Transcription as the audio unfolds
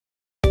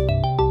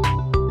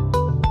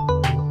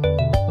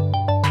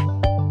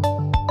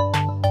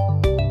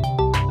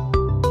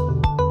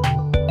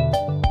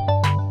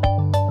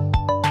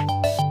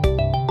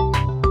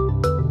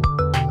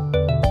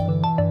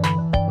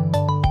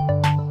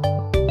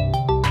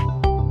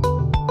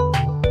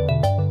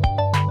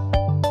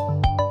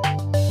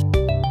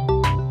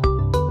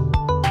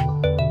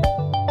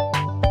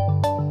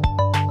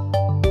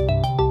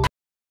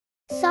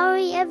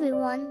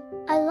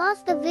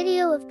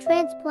of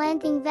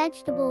transplanting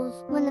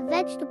vegetables when the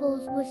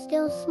vegetables were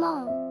still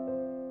small.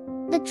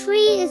 The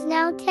tree is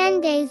now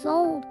 10 days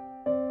old.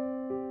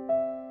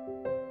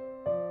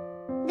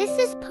 This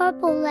is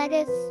purple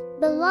lettuce,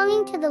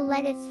 belonging to the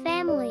lettuce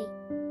family.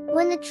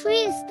 When the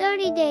tree is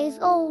 30 days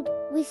old,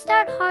 we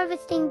start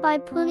harvesting by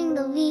pruning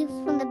the leaves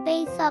from the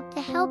base up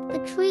to help the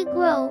tree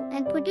grow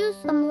and produce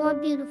a more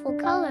beautiful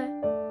color.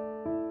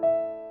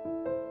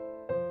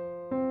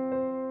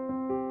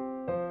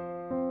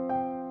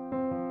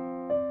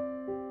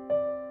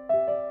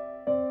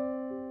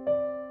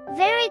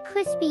 Very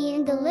crispy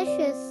and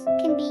delicious,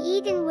 can be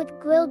eaten with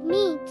grilled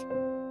meat.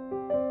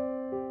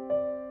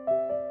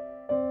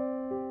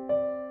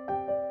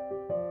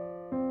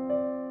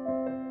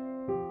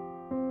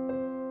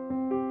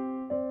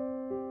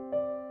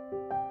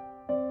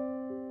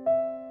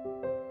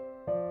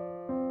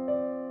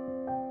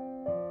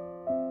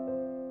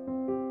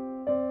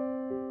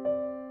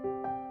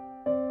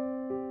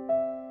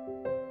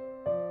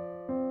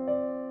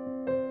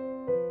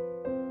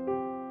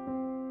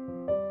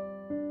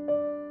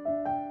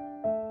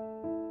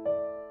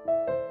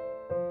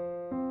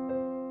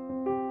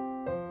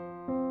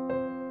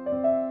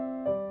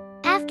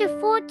 After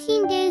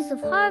 14 days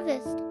of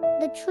harvest,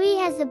 the tree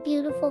has a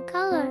beautiful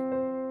color.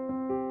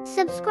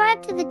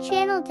 Subscribe to the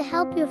channel to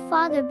help your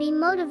father be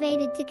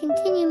motivated to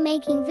continue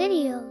making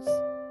videos.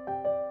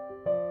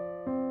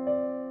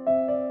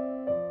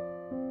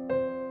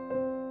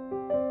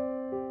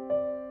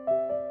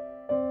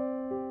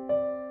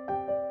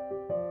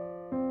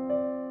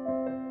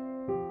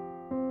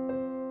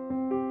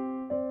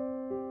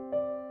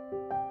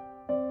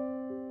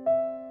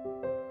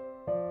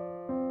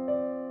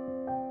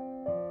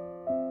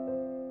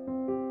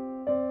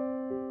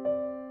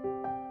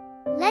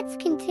 Let's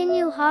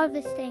continue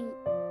harvesting.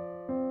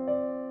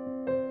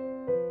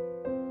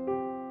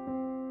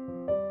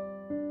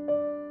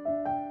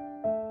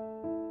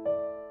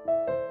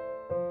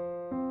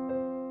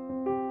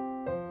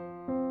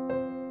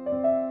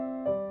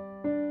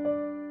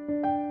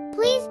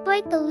 Please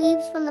break the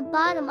leaves from the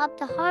bottom up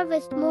to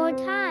harvest more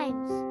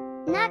times.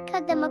 Not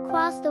cut them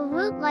across the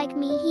root like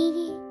me, hee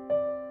hee.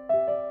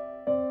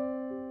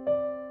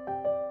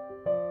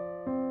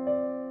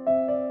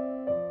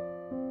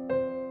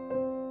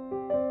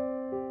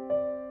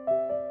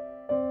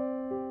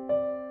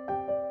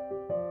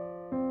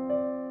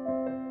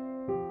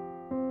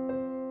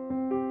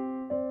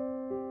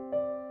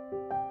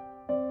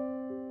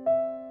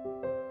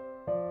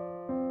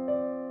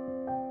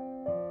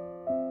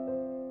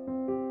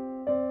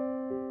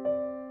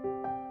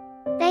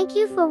 Thank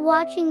you for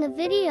watching the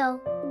video.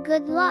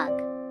 Good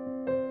luck.